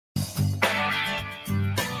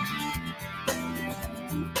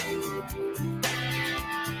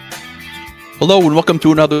Hello and welcome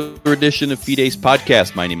to another edition of Fide's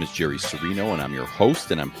podcast. My name is Jerry Serino and I'm your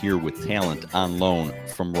host, and I'm here with talent on loan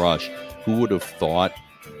from Rush. Who would have thought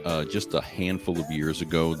just a handful of years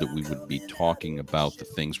ago that we would be talking about the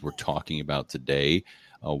things we're talking about today,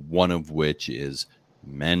 one of which is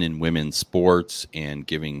men and women's sports and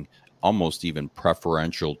giving almost even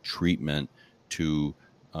preferential treatment to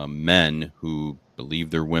men who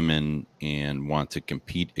believe they're women and want to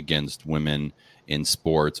compete against women in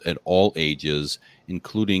sports at all ages,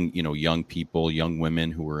 including, young people, young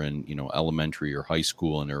women who are in, elementary or high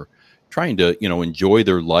school and are trying to, enjoy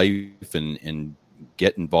their life and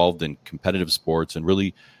get involved in competitive sports and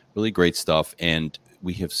really, really great stuff. And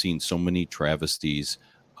we have seen so many travesties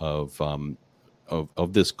of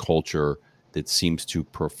this culture that seems to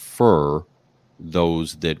prefer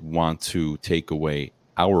those that want to take away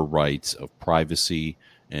our rights of privacy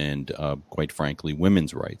and, quite frankly,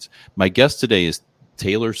 women's rights. My guest today is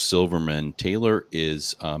Taylor Silverman. Taylor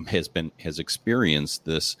has experienced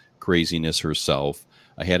this craziness herself.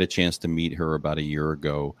 I had a chance to meet her about a year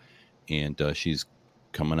ago, and she's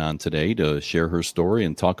coming on today to share her story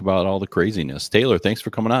and talk about all the craziness. Taylor, thanks for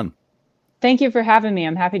coming on. Thank you for having me.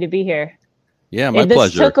 I'm happy to be here. Yeah, my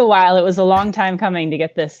pleasure. This took a while. It was a long time coming to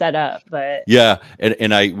get this set up, but yeah,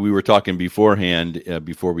 and we were talking beforehand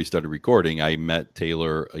before we started recording. I met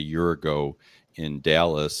Taylor a year ago in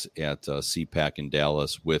Dallas at CPAC in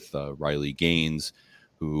Dallas with Riley Gaines,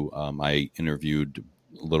 who I interviewed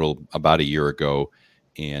about a year ago,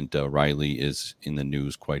 and Riley is in the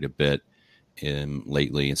news quite a bit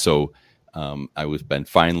lately, and so. I was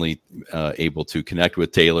finally able to connect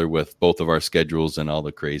with Taylor with both of our schedules and all the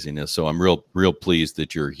craziness. So I'm real pleased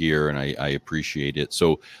that you're here, and I appreciate it.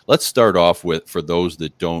 So let's start off with, for those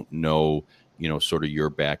that don't know, sort of your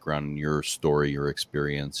background and your story, your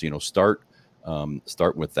experience. Start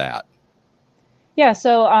with that. Yeah.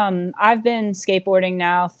 So I've been skateboarding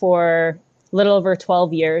now for a little over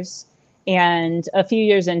 12 years. And a few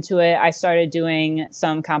years into it, I started doing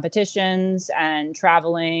some competitions and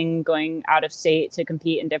traveling, going out of state to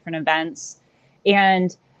compete in different events.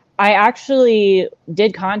 And I actually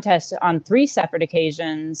did contests on 3 separate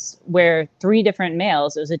occasions where 3 different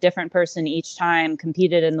males, it was a different person each time,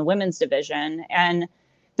 competed in the women's division. And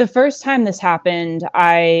the first time this happened,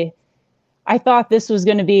 I thought this was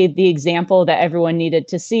going to be the example that everyone needed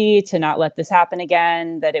to see to not let this happen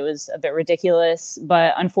again, that it was a bit ridiculous.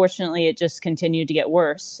 But unfortunately, it just continued to get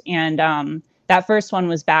worse. And that first one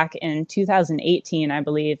was back in 2018, I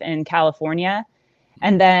believe, in California.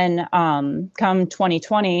 And then come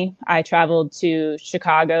 2020, I traveled to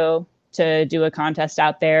Chicago to do a contest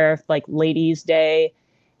out there, like Ladies' Day.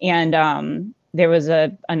 And there was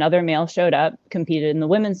another male showed up, competed in the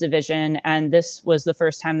women's division, and this was the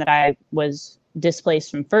first time that I was displaced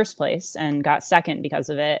from first place and got second because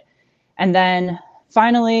of it. And then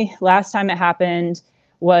finally, last time it happened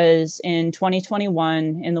was in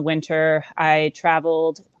 2021 in the winter. I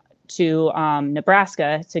traveled to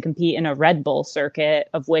Nebraska to compete in a Red Bull circuit,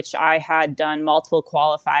 of which I had done multiple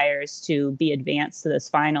qualifiers to be advanced to this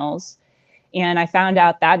finals. And I found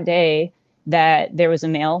out that day that there was a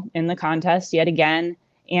male in the contest yet again.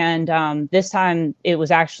 And this time it was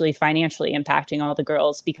actually financially impacting all the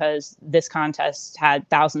girls because this contest had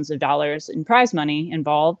thousands of dollars in prize money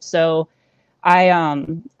involved. So I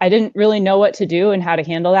didn't really know what to do and how to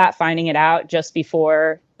handle that, finding it out just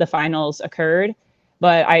before the finals occurred.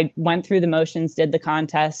 But I went through the motions, did the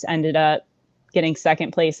contest, ended up getting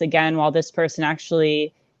second place again, while this person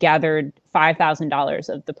actually gathered $5,000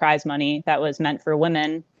 of the prize money that was meant for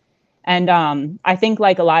women. And I think,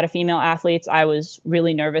 like a lot of female athletes, I was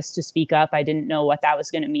really nervous to speak up. I didn't know what that was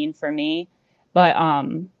going to mean for me. But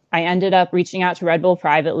I ended up reaching out to Red Bull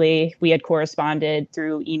privately. We had corresponded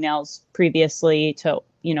through emails previously to,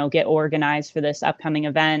 get organized for this upcoming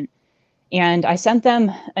event. And I sent them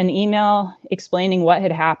an email explaining what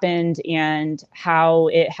had happened and how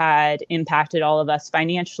it had impacted all of us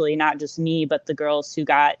financially, not just me, but the girls who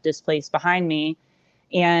got displaced behind me.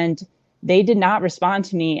 And they did not respond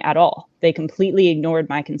to me at all. They completely ignored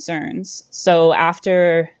my concerns. So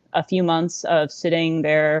after a few months of sitting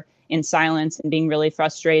there in silence and being really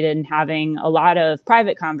frustrated and having a lot of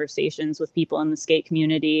private conversations with people in the skate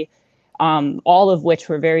community, all of which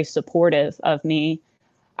were very supportive of me,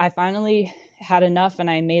 I finally had enough, and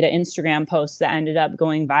I made an Instagram post that ended up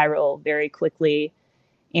going viral very quickly.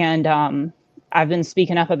 And I've been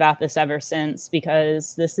speaking up about this ever since,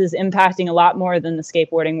 because this is impacting a lot more than the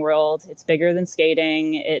skateboarding world. It's bigger than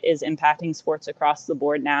skating. It is impacting sports across the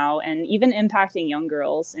board now, and even impacting young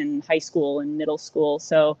girls in high school and middle school.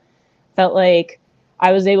 So felt like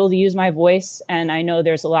I was able to use my voice, and I know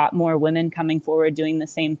there's a lot more women coming forward doing the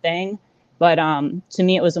same thing. But to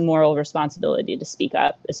me, it was a moral responsibility to speak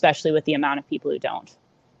up, especially with the amount of people who don't.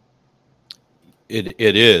 It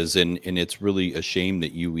is, and it's really a shame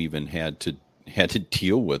that you even had to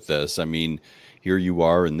deal with this. I mean, here you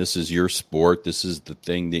are, and this is your sport. This is the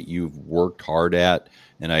thing that you've worked hard at.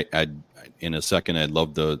 And I in a second, I'd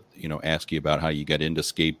love to ask you about how you got into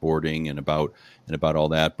skateboarding and about all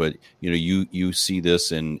that. But you see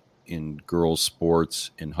this in girls' sports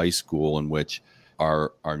in high school, in which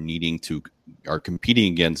are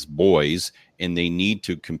competing against boys, and they need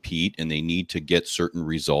to compete and they need to get certain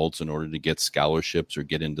results in order to get scholarships or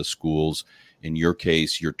get into schools. In your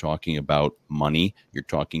case, you're talking about money. You're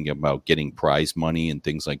talking about getting prize money and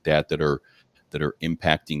things like that are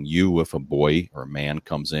impacting you if a boy or a man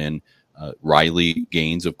comes in. Riley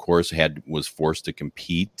Gaines, of course, was forced to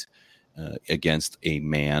compete against a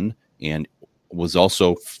man and was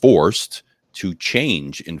also forced to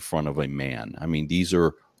change in front of a man. I mean, these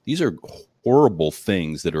are horrible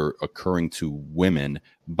things that are occurring to women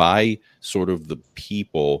by sort of the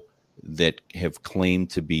people that have claimed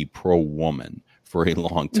to be pro-woman for a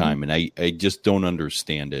long time. And I just don't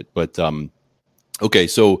understand it. But okay,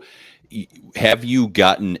 so have you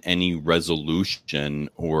gotten any resolution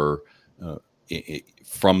or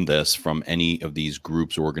from any of these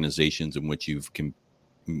groups or organizations in which you've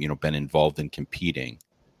been involved in competing?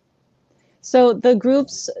 So the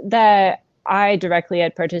groups that I directly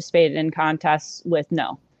had participated in contests with,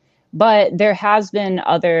 no. But there has been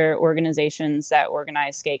other organizations that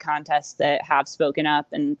organize skate contests that have spoken up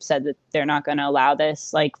and said that they're not going to allow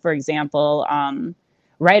this. Like, for example,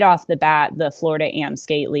 right off the bat, the Florida Am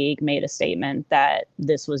Skate League made a statement that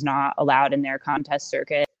this was not allowed in their contest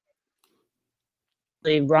circuit.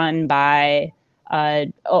 Run by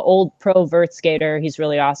an old pro vert skater. He's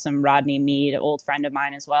really awesome. Rodney Mead, an old friend of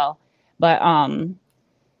mine as well. But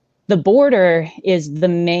the border is the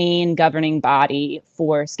main governing body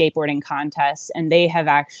for skateboarding contests, and they have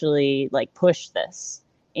actually pushed this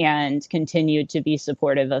and continued to be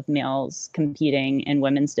supportive of males competing in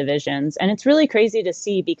women's divisions. And it's really crazy to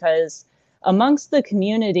see, because amongst the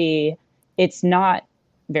community, it's not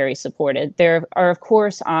very supported. There are, of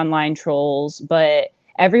course, online trolls, but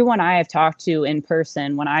everyone I have talked to in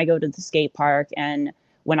person, when I go to the skate park and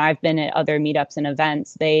when I've been at other meetups and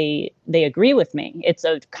events, they agree with me. It's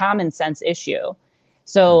a common sense issue.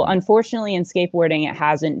 So unfortunately, in skateboarding, it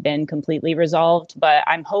hasn't been completely resolved, but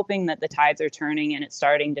I'm hoping that the tides are turning and it's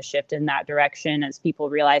starting to shift in that direction as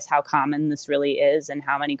people realize how common this really is and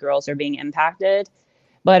how many girls are being impacted.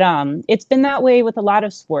 But it's been that way with a lot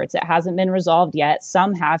of sports. It hasn't been resolved yet.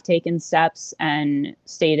 Some have taken steps and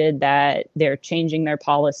stated that they're changing their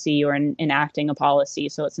policy or enacting a policy,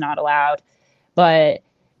 so it's not allowed. But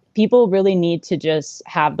people really need to just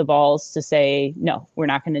have the balls to say, no, we're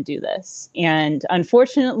not going to do this. And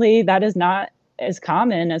unfortunately, that is not as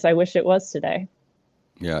common as I wish it was today.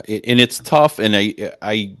 Yeah, and it's tough. And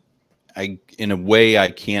I, in a way,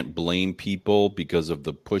 I can't blame people because of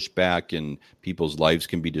the pushback, and people's lives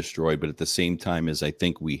can be destroyed. But at the same time, as I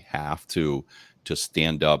think we have to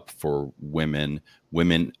stand up for women.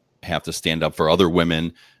 Women have to stand up for other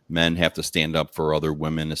women. Men have to stand up for other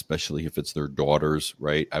women, especially if it's their daughters,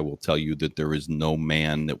 right? I will tell you that there is no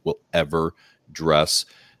man that will ever dress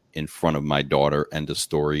in front of my daughter, end of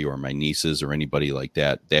story, or my nieces or anybody like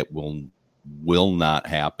that. That will not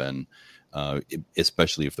happen,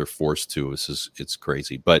 especially if they're forced to. It's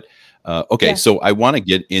crazy. But okay, yeah. So I want to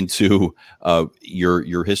get into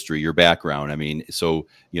your history, your background. I mean, so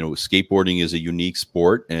skateboarding is a unique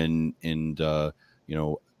sport, and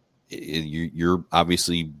you're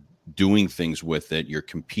obviously doing things with it. You're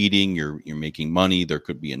competing, you're making money. There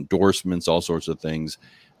could be endorsements, all sorts of things.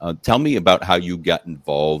 Tell me about how you got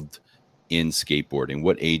involved in skateboarding.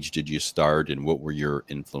 What age did you start, and what were your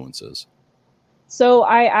influences? So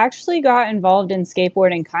I actually got involved in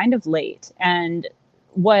skateboarding kind of late. And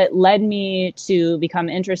what led me to become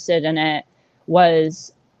interested in it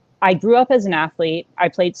was I grew up as an athlete. I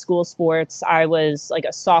played school sports. I was like a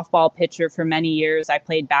softball pitcher for many years. I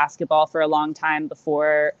played basketball for a long time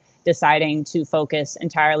before deciding to focus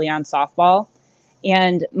entirely on softball.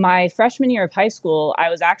 And my freshman year of high school,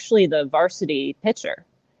 I was actually the varsity pitcher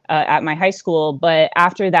at my high school. But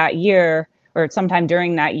after that year, or sometime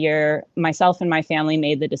during that year, myself and my family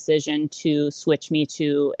made the decision to switch me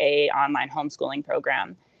to an online homeschooling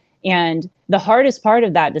program. And the hardest part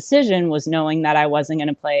of that decision was knowing that I wasn't going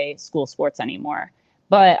to play school sports anymore.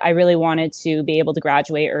 But I really wanted to be able to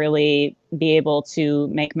graduate early, be able to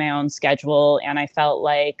make my own schedule. And I felt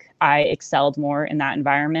like I excelled more in that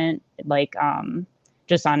environment,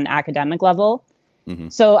 just on an academic level. Mm-hmm.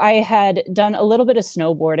 So I had done a little bit of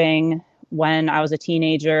snowboarding when I was a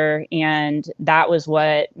teenager, and that was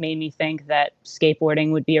what made me think that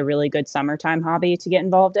skateboarding would be a really good summertime hobby to get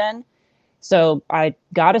involved in. So I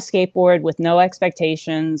got a skateboard with no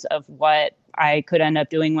expectations of what I could end up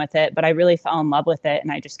doing with it, but I really fell in love with it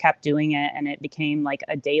and I just kept doing it and it became like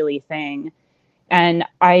a daily thing. And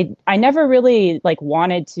I never really like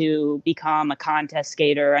wanted to become a contest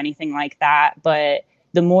skater or anything like that, but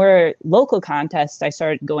the more local contests I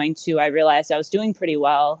started going to, I realized I was doing pretty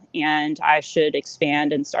well and I should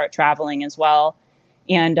expand and start traveling as well.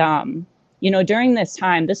 And during this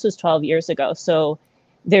time, this was 12 years ago, so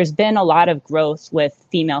there's been a lot of growth with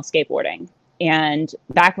female skateboarding. And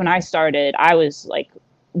back when I started, I was like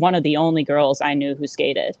one of the only girls I knew who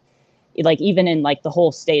skated, like even in like the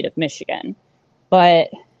whole state of Michigan.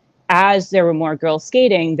 But as there were more girls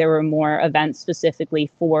skating, there were more events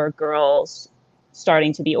specifically for girls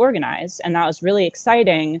starting to be organized. And that was really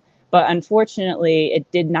exciting. But unfortunately,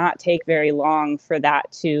 it did not take very long for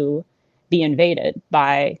that to be invaded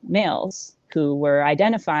by males who were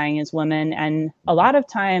identifying as women and a lot of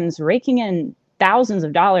times raking in thousands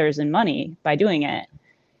of dollars in money by doing it.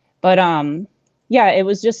 But yeah, it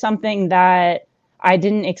was just something that I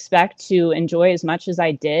didn't expect to enjoy as much as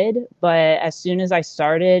I did. But as soon as I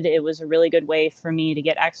started, it was a really good way for me to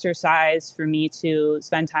get exercise, for me to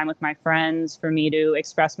spend time with my friends, for me to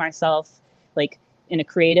express myself like in a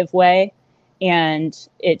creative way. And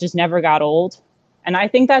it just never got old. And I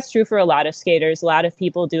think that's true for a lot of skaters. A lot of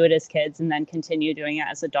people do it as kids and then continue doing it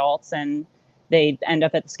as adults, and they end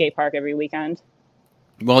up at the skate park every weekend.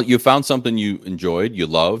 Well, you found something you enjoyed, you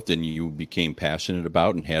loved, and you became passionate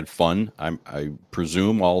about and had fun. I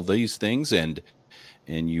presume all these things, and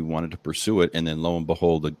you wanted to pursue it. And then lo and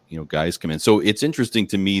behold, the guys come in. So it's interesting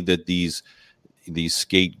to me that these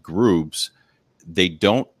skate groups, they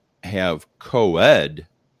don't have co-ed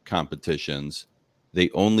competitions.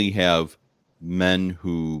 They only have men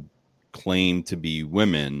who claim to be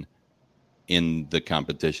women in the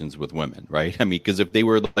competitions with women, right? I mean, because if they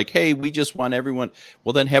were like, hey, we just want everyone,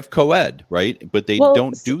 well, then have co-ed, right? But they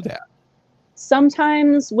don't do that.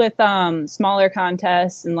 Sometimes with smaller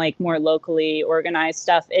contests and like more locally organized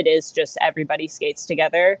stuff, it is just everybody skates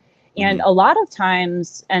together. And a lot of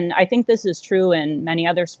times, and I think this is true in many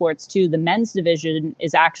other sports too, the men's division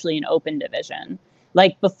is actually an open division.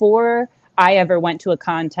 Like before I ever went to a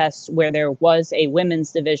contest where there was a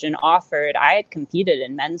women's division offered, I had competed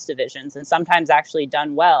in men's divisions and sometimes actually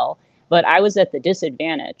done well, but I was at the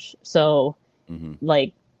disadvantage. So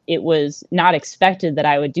like it was not expected that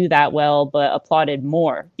I would do that well, but applauded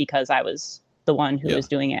more because I was the one who was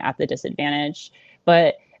doing it at the disadvantage.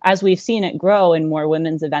 But as we've seen it grow and more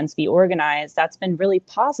women's events be organized, that's been really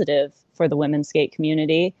positive for the women's skate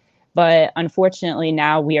community. But unfortunately,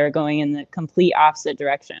 now we are going in the complete opposite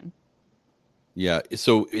direction. Yeah.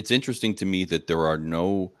 So it's interesting to me that there are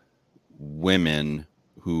no women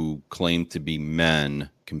who claim to be men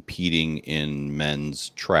competing in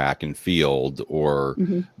men's track and field or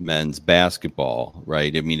men's basketball,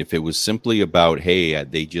 right? I mean, if it was simply about, hey,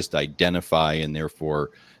 they just identify and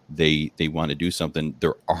therefore they want to do something,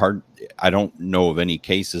 I don't know of any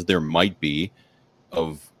cases. There might be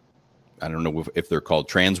I don't know if they're called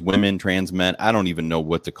trans women, trans men. I don't even know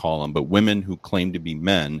what to call them, but women who claim to be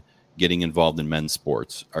men getting involved in men's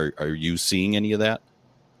sports. Are you seeing any of that?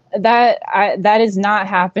 That is not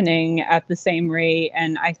happening at the same rate.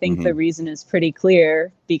 And I think the reason is pretty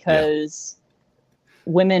clear because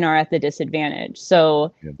women are at the disadvantage.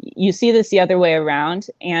 So you see this the other way around.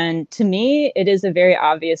 And to me, it is a very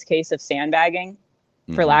obvious case of sandbagging,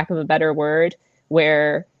 for lack of a better word,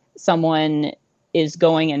 where someone is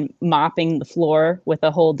going and mopping the floor with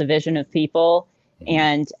a whole division of people.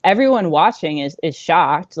 And everyone watching is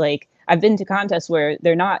shocked. Like, I've been to contests where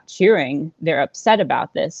they're not cheering, they're upset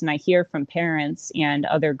about this. And I hear from parents and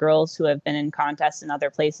other girls who have been in contests in other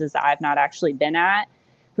places that I've not actually been at,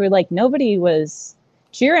 who are like, nobody was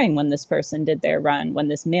cheering when this person did their run, when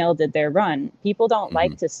this male did their run. People don't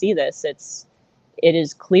like to see this. It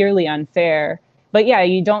is clearly unfair. But yeah,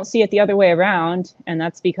 you don't see it the other way around. And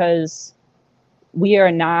that's because we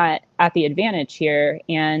are not at the advantage here.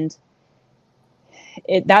 And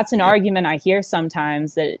that's an argument I hear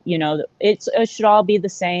sometimes that, it should all be the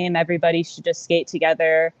same. Everybody should just skate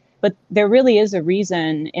together. But there really is a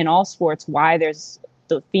reason in all sports why there's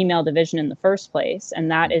the female division in the first place. And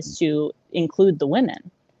that is to include the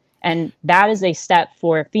women. And that is a step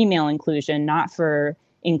for female inclusion, not for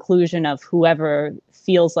inclusion of whoever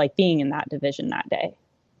feels like being in that division that day.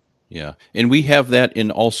 Yeah. And we have that in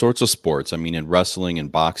all sorts of sports. I mean, in wrestling and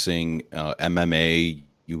boxing, MMA,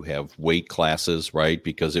 you have weight classes, right?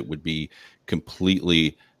 Because it would be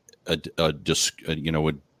completely,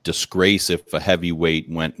 disgrace if a heavyweight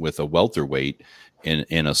went with a welterweight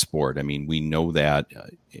in a sport. I mean, we know that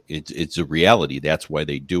it's a reality. That's why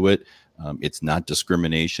they do it. It's not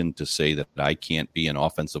discrimination to say that I can't be an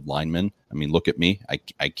offensive lineman. I mean, look at me.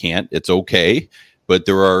 I can't. It's okay. But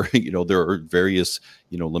there are, there are various,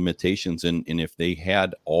 limitations. And if they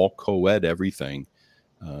had all co-ed everything,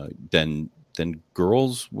 then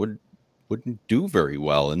girls wouldn't do very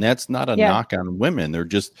well. And that's not a knock on women. They're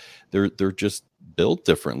just built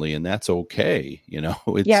differently, and that's okay.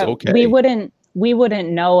 It's okay. We wouldn't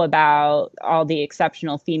know about all the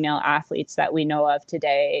exceptional female athletes that we know of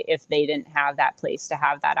today if they didn't have that place to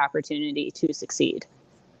have that opportunity to succeed.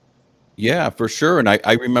 Yeah, for sure. And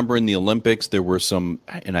I remember in the Olympics, there were some,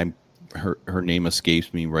 and her name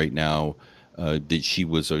escapes me right now, that she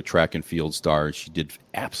was a track and field star. She did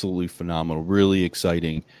absolutely phenomenal, really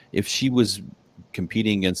exciting. If she was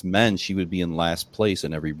competing against men, she would be in last place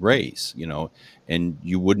in every race, and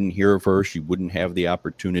you wouldn't hear of her. She wouldn't have the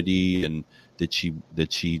opportunity and that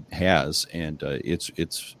she has. And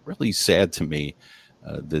it's really sad to me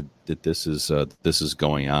that this is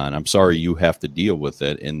going on. I'm sorry you have to deal with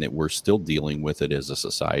it, and that we're still dealing with it as a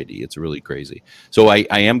society. It's really crazy. So I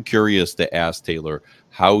am curious to ask Taylor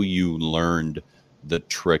how you learned the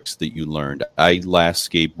tricks that you learned. I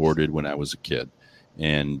last skateboarded when I was a kid,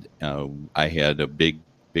 and I had a big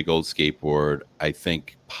old skateboard. I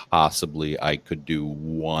think possibly I could do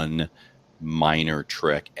one minor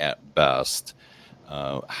trick at best.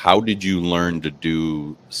 How did you learn to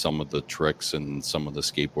do some of the tricks and some of the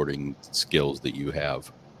skateboarding skills that you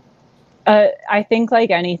have? I think like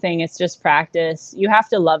anything, it's just practice. You have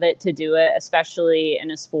to love it to do it, especially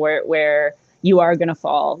in a sport where you are going to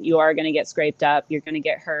fall, you are going to get scraped up, you're going to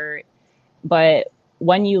get hurt. But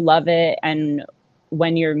when you love it and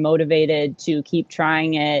when you're motivated to keep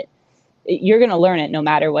trying it, you're going to learn it no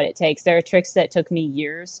matter what it takes. There are tricks that took me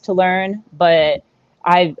years to learn, but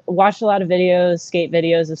I've watched a lot of skate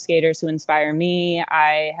videos of skaters who inspire me.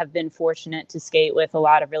 I have been fortunate to skate with a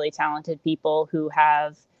lot of really talented people who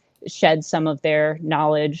have shed some of their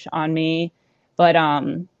knowledge on me. But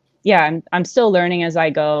I'm still learning as I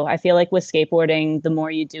go. I feel like with skateboarding, the more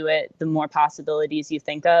you do it, the more possibilities you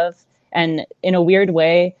think of. And in a weird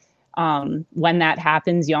way, when that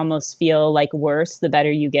happens, you almost feel like worse the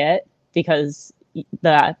better you get, because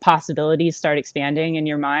the possibilities start expanding in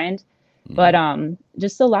your mind. But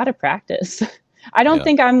just a lot of practice. I don't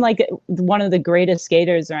think I'm like one of the greatest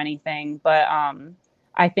skaters or anything, but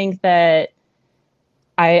I think that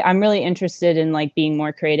I'm really interested in like being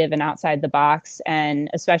more creative and outside the box. And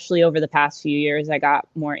especially over the past few years, I got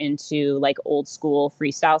more into like old school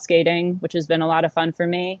freestyle skating, which has been a lot of fun for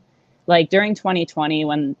me. Like during 2020,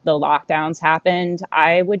 when the lockdowns happened,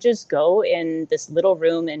 I would just go in this little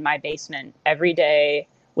room in my basement every day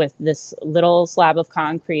with this little slab of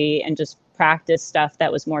concrete and just practice stuff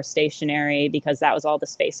that was more stationary, because that was all the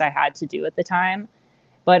space I had to do at the time.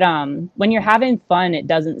 But when you're having fun, it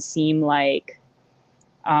doesn't seem like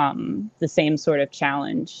the same sort of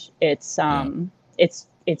challenge. It's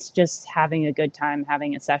just having a good time,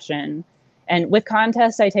 having a session. And with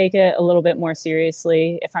contests, I take it a little bit more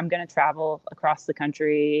seriously. If I'm going to travel across the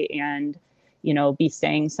country and, be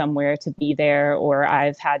staying somewhere to be there, or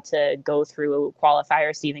I've had to go through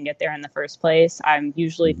qualifiers to even get there in the first place, I'm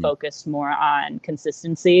usually focused more on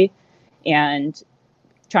consistency and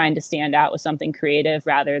trying to stand out with something creative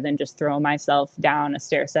rather than just throw myself down a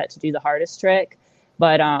stair set to do the hardest trick.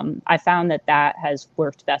 But I found that has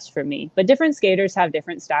worked best for me. But different skaters have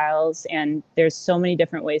different styles, and there's so many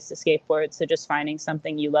different ways to skateboard. So just finding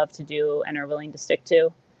something you love to do and are willing to stick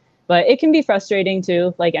to. But it can be frustrating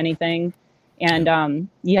too, like anything. And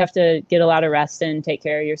you have to get a lot of rest and take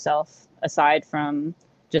care of yourself aside from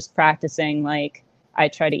just practicing. Like I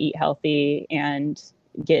try to eat healthy and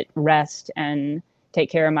get rest and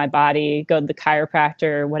take care of my body, go to the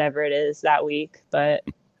chiropractor, whatever it is that week. But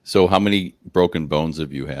so how many broken bones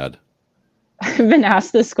have you had? I've been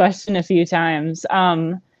asked this question a few times.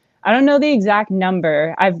 I don't know the exact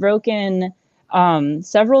number. I've broken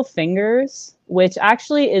several fingers, which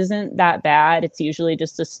actually isn't that bad. It's usually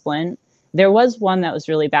just a splint. There was one that was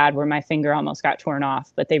really bad where my finger almost got torn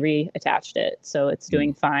off, but they reattached it. So it's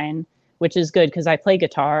doing fine, which is good because I play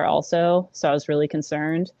guitar also. So I was really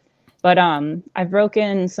concerned. But I've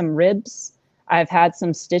broken some ribs. I've had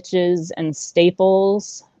some stitches and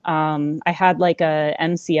staples. I had like a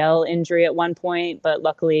MCL injury at one point, but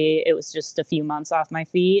luckily it was just a few months off my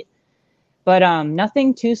feet. But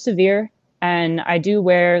nothing too severe. And I do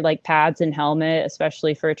wear like pads and helmet,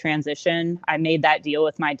 especially for a transition. I made that deal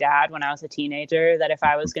with my dad when I was a teenager that if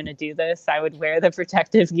I was going to do this, I would wear the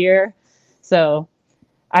protective gear. So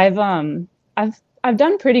I've I've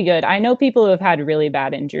done pretty good. I know people who have had really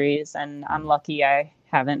bad injuries, and I'm lucky I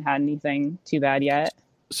haven't had anything too bad yet.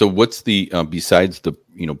 So what's the besides the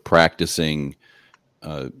practicing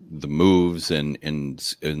the moves and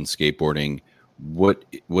skateboarding, what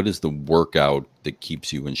is the workout that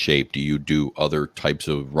keeps you in shape? Do you do other types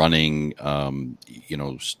of running,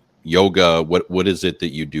 yoga? What is it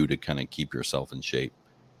that you do to kind of keep yourself in shape?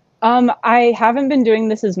 I haven't been doing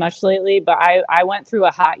this as much lately, but I went through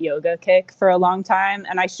a hot yoga kick for a long time,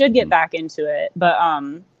 and I should get Mhm. back into it. But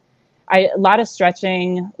a lot of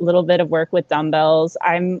stretching, a little bit of work with dumbbells.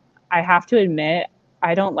 I have to admit,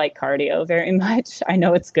 I don't like cardio very much. I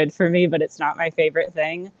know it's good for me, but it's not my favorite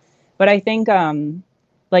thing. But I think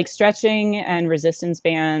like stretching and resistance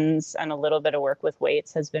bands and a little bit of work with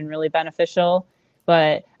weights has been really beneficial.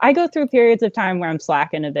 But I go through periods of time where I'm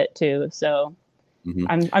slacking a bit too. So Hmm.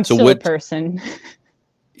 I'm So still a what? person.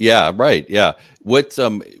 Yeah, right. Yeah. What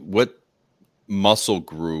muscle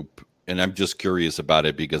group? And I'm just curious about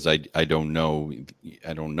it because I don't know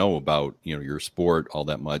about your sport all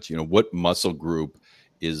that much. What muscle group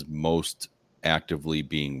is most actively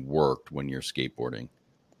being worked when you're skateboarding?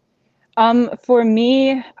 For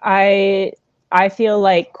me, I feel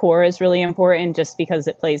like core is really important just because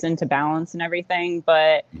it plays into balance and everything.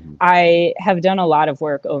 But Hmm. I have done a lot of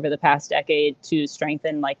work over the past decade to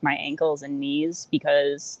strengthen like my ankles and knees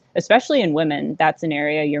because especially in women, that's an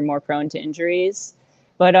area you're more prone to injuries.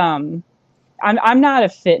 But I'm not a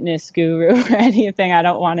fitness guru or anything. I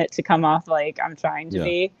don't want it to come off like I'm trying to Yeah.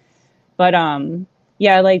 be. But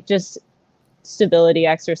yeah, like just stability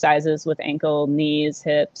exercises with ankle, knees,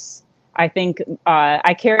 hips. I think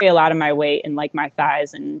I carry a lot of my weight in like my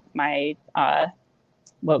thighs and my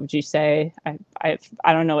what would you say? I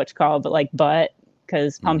don't know what it's called, but like butt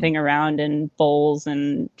because Hmm. pumping around in bowls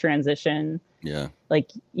and transition, Yeah.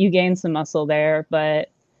 like you gain some muscle there, but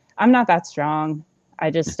I'm not that strong. I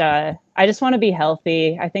just want to be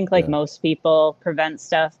healthy. I think like Yeah. most people prevent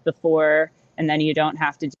stuff before and then you don't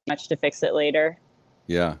have to do much to fix it later.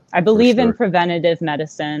 Yeah. I For believe in sure. preventative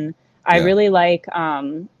medicine. I Yeah. really like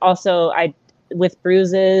also I with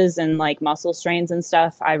bruises and like muscle strains and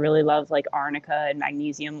stuff, I really love like arnica and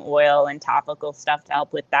magnesium oil and topical stuff to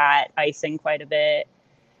help with that, icing quite a bit.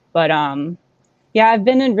 But yeah, I've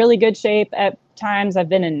been in really good shape at times. I've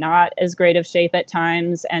been in not as great of shape at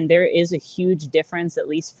times, and there is a huge difference at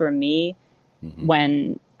least for me Hmm.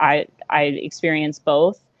 when I experience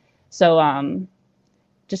both. So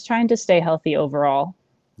just trying to stay healthy overall.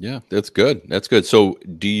 Yeah, that's good. That's good. So,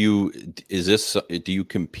 do you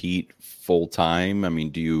compete full time? I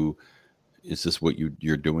mean, is this what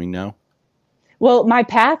you're doing now? Well, my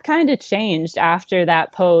path kind of changed after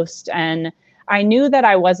that post, and I knew that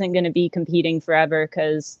I wasn't going to be competing forever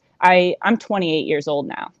because I'm 28 years old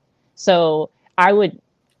now. So I would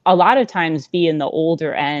a lot of times be in the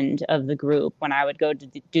older end of the group when I would go to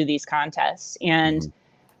do these contests, and Hmm.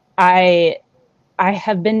 I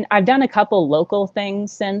I've done a couple local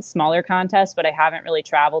things since smaller contests, but I haven't really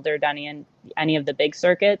traveled or done any of the big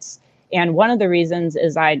circuits. And one of the reasons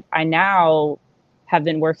is I now have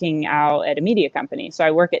been working out at a media company. So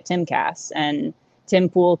I work at Timcast, and Tim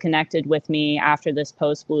Pool connected with me after this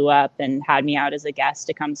post blew up and had me out as a guest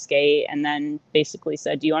to come skate and then basically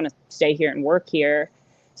said, "Do you want to stay here and work here?"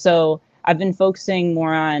 So I've been focusing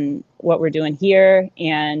more on what we're doing here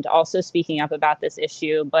and also speaking up about this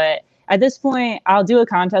issue. But at this point, I'll do a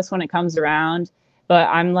contest when it comes around, but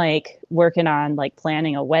I'm like working on like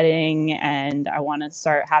planning a wedding and I want to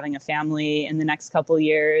start having a family in the next couple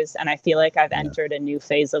years. And I feel like I've Yeah. entered a new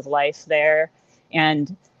phase of life there.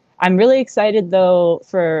 And I'm really excited though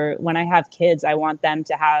for when I have kids, I want them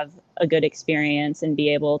to have a good experience and be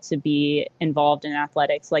able to be involved in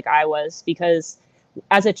athletics like I was because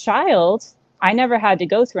as a child, I never had to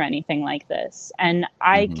go through anything like this. And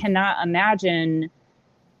I Hmm. cannot imagine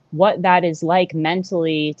what that is like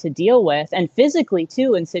mentally to deal with and physically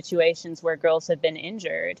too in situations where girls have been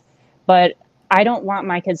injured. But I don't want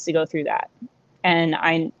my kids to go through that. And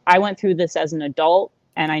I went through this as an adult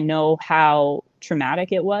and I know how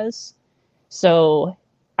traumatic it was. So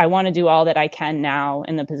I want to do all that I can now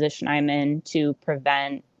in the position I'm in to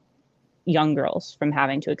prevent young girls from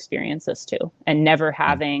having to experience this too and never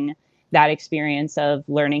having that experience of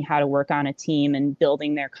learning how to work on a team and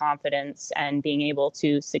building their confidence and being able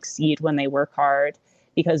to succeed when they work hard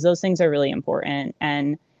because those things are really important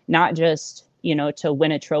and not just to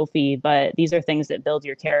win a trophy, but these are things that build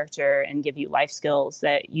your character and give you life skills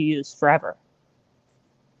that you use forever.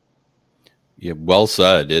 Yeah, well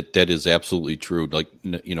said. That is absolutely true. Like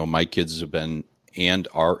my kids have been and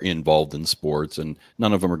are involved in sports, and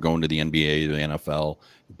none of them are going to the NBA or the NFL,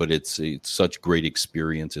 but it's such great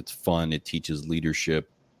experience. It's fun. It teaches leadership,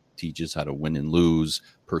 teaches how to win and lose,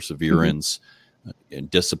 perseverance, and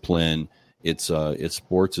discipline. It's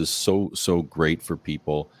sports is so great for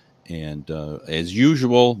people. And as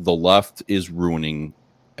usual, the left is ruining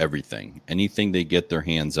everything. Anything they get their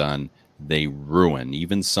hands on, they ruin.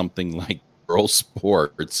 Even something like girls'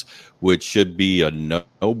 sports, which should be a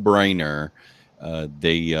no-brainer,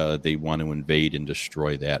 they want to invade and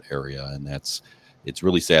destroy that area, and it's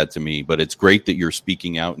really sad to me. But it's great that you're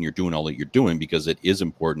speaking out and you're doing all that you're doing, because it is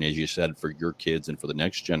important, as you said, for your kids and for the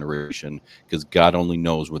next generation, because God only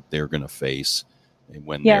knows what they're going to face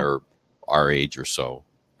when they're our age or so.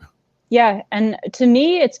 Yeah, and to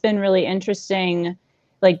me, it's been really interesting,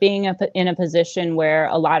 like being in a position where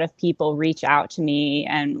a lot of people reach out to me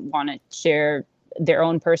and want to share their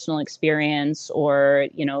own personal experience, or,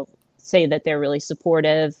 say that they're really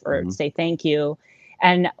supportive, or say thank you.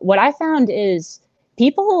 And what I found is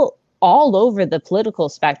people all over the political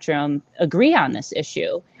spectrum agree on this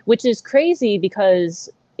issue, which is crazy, because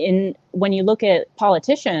when you look at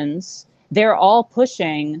politicians, they're all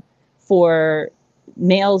pushing for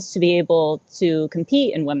males to be able to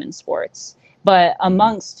compete in women's sports. But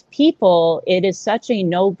amongst people, it is such a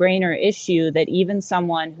no-brainer issue that even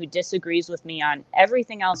someone who disagrees with me on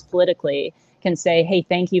everything else politically can say, hey,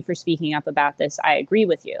 thank you for speaking up about this. I agree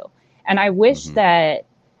with you. And I wish that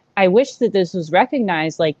this was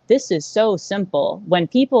recognized. Like, this is so simple. When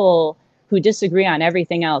people who disagree on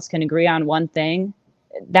everything else can agree on one thing,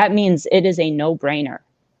 that means it is a no-brainer.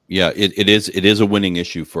 Yeah, it is a winning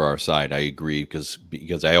issue for our side. I agree, because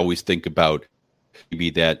I always think about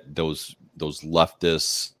maybe that those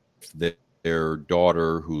leftists, their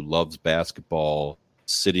daughter who loves basketball,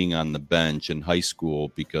 sitting on the bench in high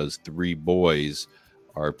school because 3 boys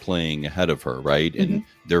are playing ahead of her, right? And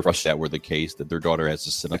they're frustrated that were the case, that their daughter has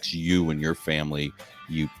to sit next to you and your family.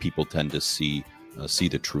 People tend to see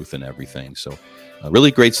the truth in everything. So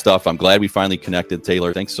really great stuff. I'm glad we finally connected,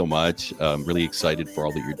 Taylor. Thanks so much. I'm really excited for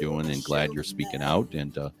all that you're doing, and glad you're speaking out.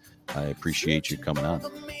 And I appreciate you coming on.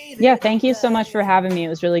 Yeah, thank you so much for having me. It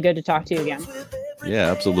was really good to talk to you again.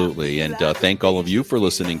 Yeah, absolutely. And thank all of you for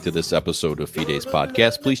listening to this episode of Fide's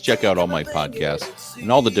Podcast. Please check out all my podcasts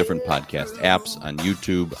and all the different podcast apps on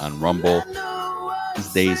YouTube, on Rumble,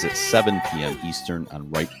 Wednesdays at 7 p.m. Eastern on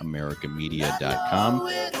RightAmericaMedia.com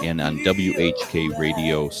and on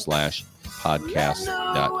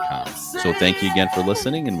WHKRadio/podcast.com. So thank you again for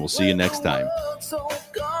listening, and we'll see you next time.